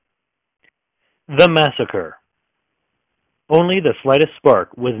The massacre. Only the slightest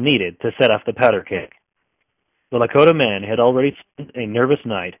spark was needed to set off the powder keg. The Lakota men had already spent a nervous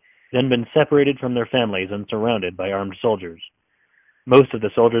night, then been separated from their families and surrounded by armed soldiers. Most of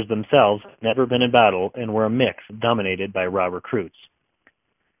the soldiers themselves had never been in battle and were a mix dominated by raw recruits.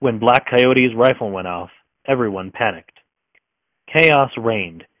 When Black Coyote's rifle went off, everyone panicked. Chaos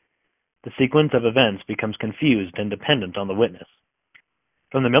reigned. The sequence of events becomes confused and dependent on the witness.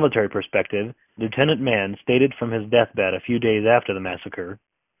 From the military perspective, Lieutenant Mann stated from his deathbed a few days after the massacre,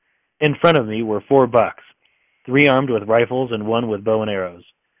 "In front of me were 4 bucks, 3 armed with rifles and 1 with bow and arrows.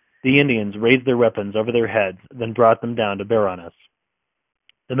 The Indians raised their weapons over their heads, then brought them down to bear on us.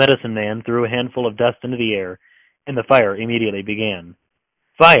 The medicine man threw a handful of dust into the air, and the fire immediately began.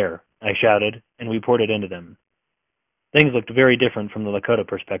 'Fire!' I shouted, and we poured it into them." Things looked very different from the Lakota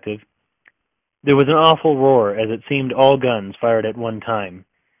perspective. There was an awful roar as it seemed all guns fired at one time.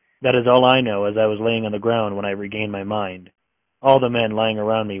 That is all I know as I was laying on the ground when I regained my mind. All the men lying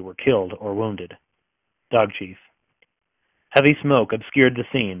around me were killed or wounded. Dog Chief. Heavy smoke obscured the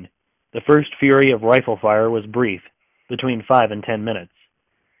scene. The first fury of rifle fire was brief, between 5 and 10 minutes.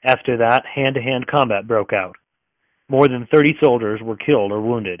 After that, hand-to-hand combat broke out. More than 30 soldiers were killed or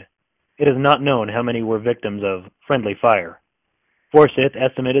wounded. It is not known how many were victims of friendly fire. Forsyth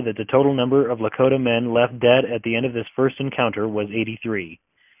estimated that the total number of Lakota men left dead at the end of this first encounter was 83.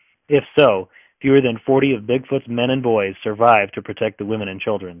 If so, fewer than 40 of Bigfoot's men and boys survived to protect the women and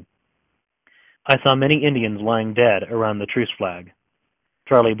children. I saw many Indians lying dead around the truce flag.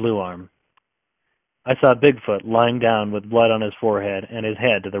 Charlie Blue Arm. I saw Bigfoot lying down with blood on his forehead and his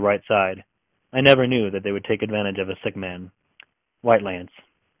head to the right side. I never knew that they would take advantage of a sick man. White Lance.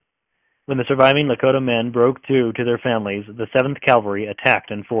 When the surviving Lakota men broke through to their families, the 7th Cavalry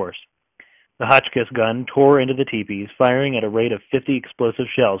attacked in force. The Hotchkiss gun tore into the teepees, firing at a rate of 50 explosive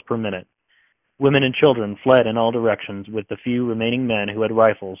shells per minute. Women and children fled in all directions, with the few remaining men who had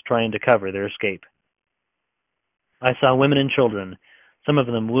rifles trying to cover their escape. I saw women and children, some of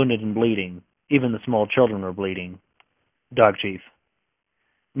them wounded and bleeding. Even the small children were bleeding. Dog Chief.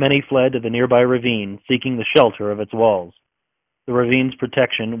 Many fled to the nearby ravine, seeking the shelter of its walls. The ravine's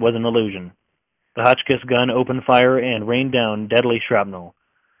protection was an illusion. The Hotchkiss gun opened fire and rained down deadly shrapnel.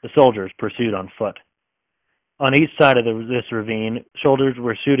 The soldiers pursued on foot. On each side of this ravine, soldiers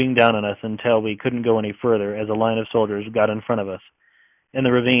were shooting down on us until we couldn't go any further as a line of soldiers got in front of us. In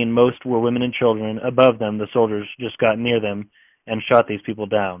the ravine, most were women and children. Above them, the soldiers just got near them and shot these people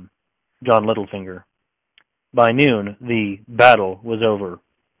down. John Littlefinger. By noon, the battle was over.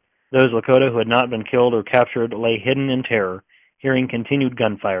 Those Lakota who had not been killed or captured lay hidden in terror, hearing continued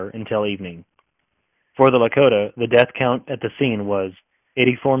gunfire until evening. For the Lakota, the death count at the scene was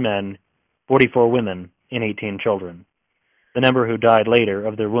 84 men, 44 women, and 18 children. The number who died later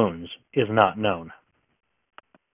of their wounds is not known.